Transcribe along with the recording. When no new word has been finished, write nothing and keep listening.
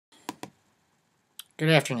Good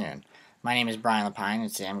afternoon. My name is Brian Lapine, and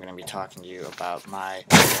today I'm going to be talking to you about my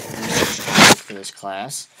research for this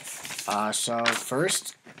class. Let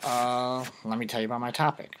me tell you about my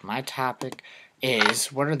topic. My topic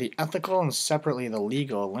is what are the ethical and separately the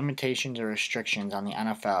legal limitations or restrictions on the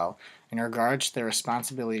NFL in regards to their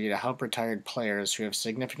responsibility to help retired players who have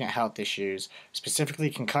significant health issues, specifically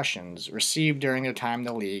concussions, received during their time in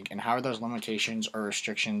the league, and how are those limitations or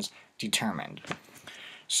restrictions determined?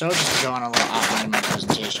 So just to go on a little outline of my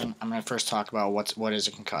presentation, I'm going to first talk about what is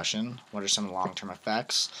a concussion, what are some long-term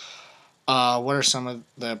effects, what are some of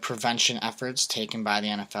the prevention efforts taken by the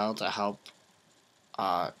NFL to help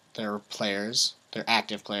their players, their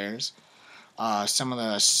active players, some of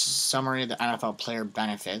the summary of the NFL player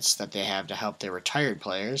benefits that they have to help their retired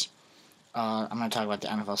players. I'm going to talk about the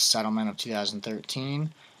NFL settlement of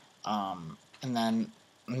 2013, and then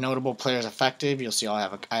notable players affected. You'll see I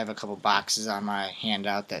have a couple boxes on my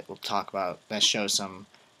handout that will talk about that show some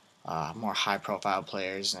more high profile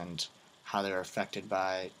players and how they were affected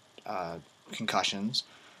by concussions,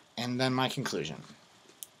 and then my conclusion.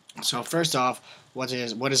 So first off, what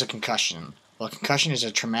is a concussion? Well, a concussion is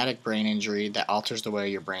a traumatic brain injury that alters the way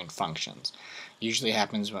your brain functions. Usually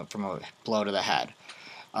happens from a blow to the head.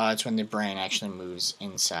 It's when the brain actually moves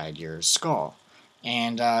inside your skull.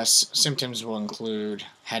 And symptoms will include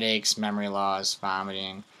headaches, memory loss,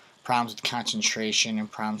 vomiting, problems with concentration,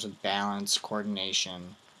 and problems with balance,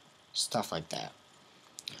 coordination, stuff like that.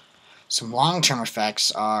 Some long-term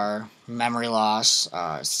effects are memory loss,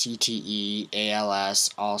 CTE,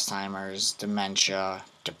 ALS, Alzheimer's, dementia,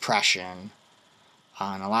 depression,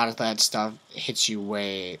 and a lot of that stuff hits you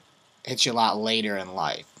a lot later in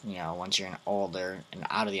life. You know, once you're older and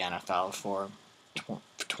out of the NFL for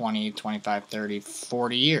 20, 25, 30,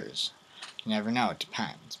 40 years. You never know, it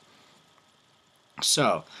depends.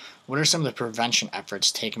 So, what are some of the prevention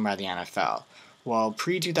efforts taken by the NFL? Well,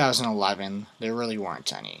 pre-2011, there really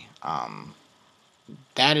weren't any.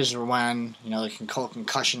 That is when, the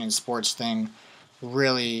concussion in sports thing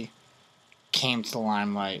really came to the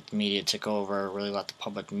limelight. The media took over, really let the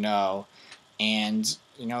public know, and,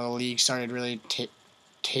 the league started really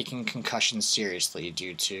taking concussions seriously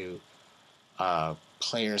due to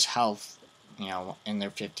players' health, in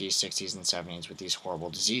their 50s, 60s, and 70s with these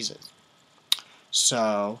horrible diseases.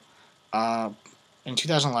 So, in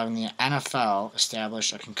 2011, the NFL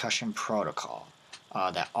established a concussion protocol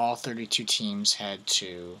that all 32 teams had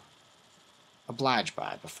to oblige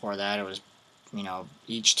by. Before that, it was,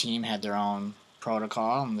 each team had their own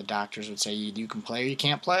protocol, and the doctors would say you can play or you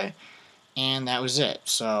can't play, and that was it.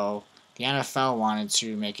 So, the NFL wanted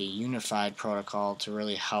to make a unified protocol to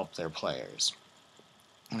really help their players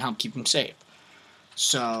and help keep them safe.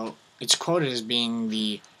 So it's quoted as being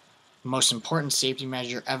the most important safety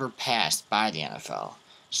measure ever passed by the NFL.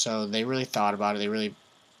 So they really thought about it. They really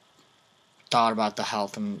thought about the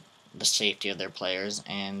health and the safety of their players,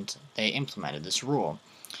 and they implemented this rule.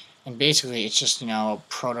 And basically, it's just, a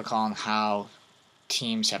protocol on how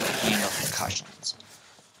teams have to handle concussions.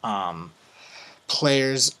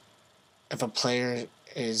 If a player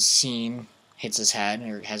is seen, hits his head,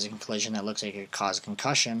 or has a collision that looks like it could cause a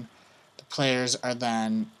concussion, the players are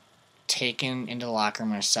then taken into the locker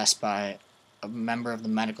room and assessed by a member of the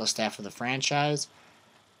medical staff of the franchise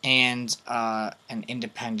and an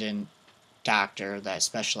independent doctor that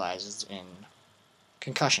specializes in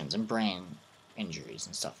concussions and brain injuries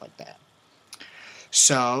and stuff like that.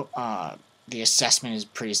 So the assessment is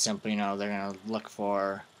pretty simple. They're going to look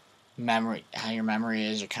for memory, how your memory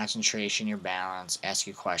is, your concentration, your balance, ask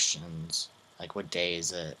you questions like what day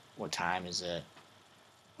is it, what time is it,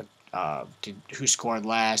 who scored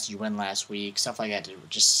last, did you win last week, stuff like that, to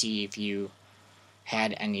just see if you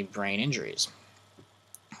had any brain injuries.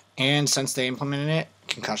 And since they implemented it,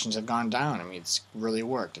 concussions have gone down. I mean, it's really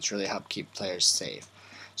worked. It's really helped keep players safe.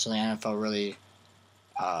 So the NFL really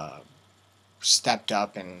stepped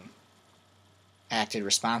up and acted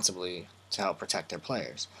responsibly to help protect their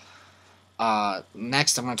players.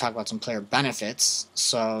 Next, I'm going to talk about some player benefits.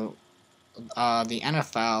 So, the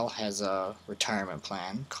NFL has a retirement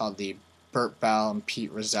plan called the Burt Bell and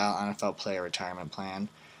Pete Rozelle NFL Player Retirement Plan,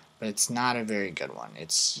 but it's not a very good one.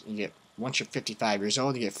 Once you're 55 years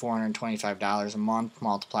old, you get $425 a month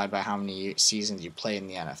multiplied by how many seasons you play in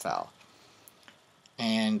the NFL,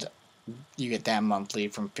 and you get that monthly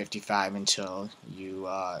from 55 until you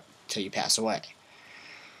pass away.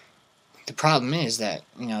 The problem is that,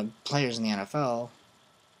 players in the NFL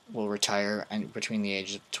will retire between the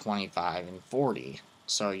ages of 25 and 40.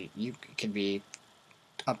 So you could be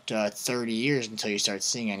up to 30 years until you start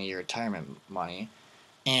seeing any of your retirement money.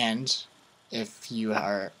 And if you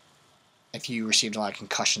are if you received a lot of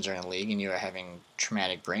concussions during the league and you are having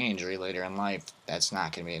traumatic brain injury later in life, that's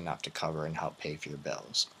not going to be enough to cover and help pay for your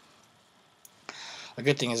bills. A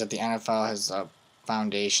good thing is that the NFL has a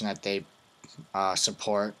foundation that they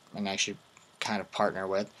support and actually kind of partner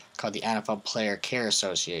with called the NFL Player Care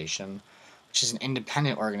Association, which is an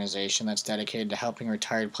independent organization that's dedicated to helping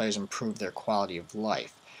retired players improve their quality of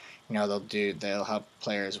life. They'll help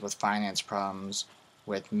players with finance problems,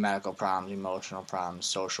 with medical problems, emotional problems,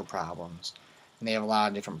 social problems. And they have a lot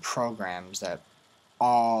of different programs that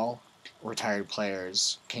all retired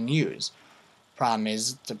players can use. Problem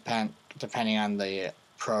is, depending on the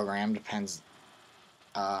program, depends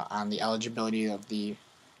on the eligibility of the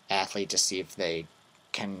athlete to see if they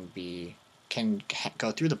can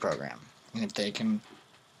go through the program, and if they can,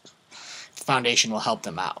 the foundation will help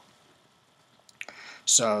them out.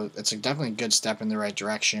 So it's definitely a good step in the right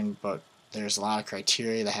direction, but there's a lot of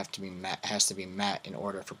criteria that has to be met in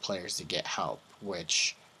order for players to get help,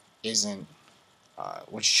 which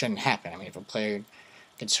shouldn't happen. I mean, if a player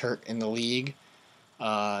gets hurt in the league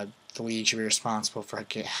should be responsible for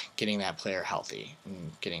getting that player healthy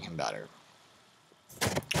and getting him better.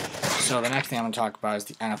 So the next thing I'm going to talk about is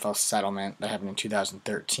the NFL settlement that happened in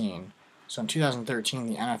 2013. So in 2013,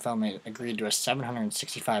 the NFL agreed to a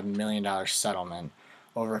 $765 million settlement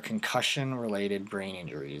over concussion-related brain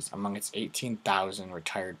injuries among its 18,000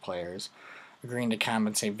 retired players, agreeing to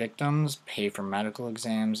compensate victims, pay for medical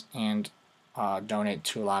exams, and donate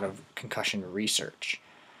to a lot of concussion research.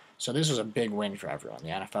 So this was a big win for everyone. The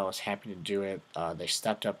NFL was happy to do it. They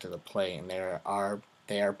stepped up to the plate, and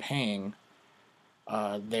they are paying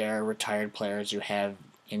their retired players who have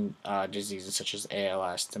diseases such as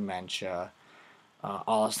ALS, dementia,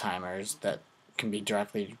 Alzheimer's that can be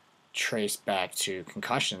directly traced back to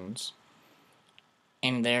concussions,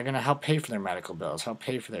 and they're going to help pay for their medical bills, help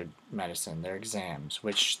pay for their medicine, their exams,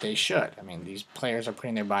 which they should. I mean, these players are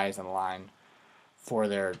putting their bodies on the line for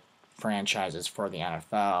their franchises, for the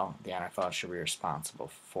NFL. The NFL should be responsible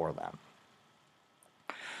for them.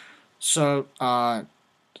 So,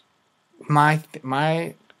 my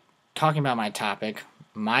talking about my topic,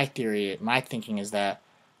 my thinking is that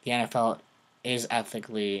the NFL is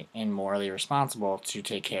ethically and morally responsible to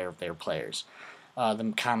take care of their players.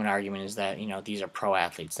 The common argument is that these are pro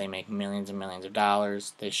athletes. They make millions and millions of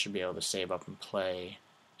dollars. They should be able to save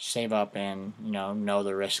up and know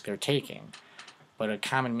the risk they're taking. But a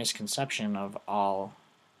common misconception of all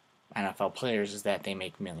NFL players is that they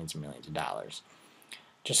make millions and millions of dollars.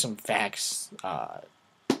 Just some facts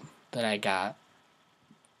that I got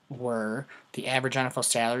were the average NFL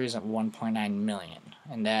salary is at $1.9 million,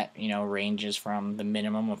 and that ranges from the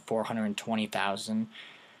minimum of $420,000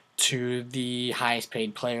 to the highest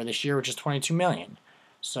paid player this year, which is $22 million.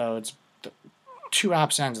 So it's two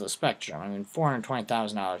opposite ends of the spectrum. I mean,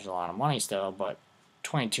 $420,000 is a lot of money still, but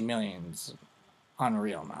 $22 million is an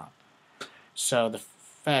unreal amount. So the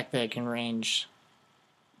fact that it can range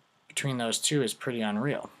between those two is pretty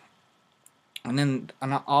unreal. And then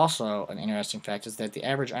also an interesting fact is that the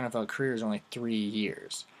average NFL career is only 3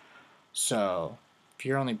 years. So if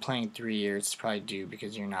you're only playing 3 years, it's probably due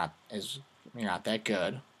because you're not that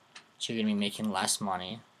good. So you're gonna be making less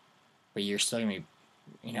money, but you're still gonna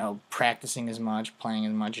be, practicing as much, playing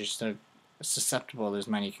as much. You're still susceptible to as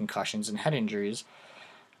many concussions and head injuries,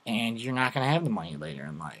 and you're not gonna have the money later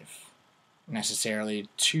in life necessarily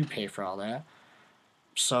to pay for all that.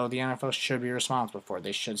 So the NFL should be responsible for it.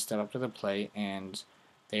 They should step up to the plate, and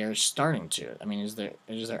they are starting to. I mean, it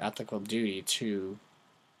is their ethical duty to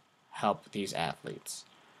help these athletes.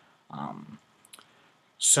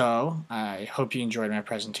 So I hope you enjoyed my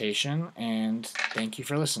presentation, and thank you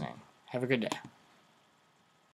for listening. Have a good day.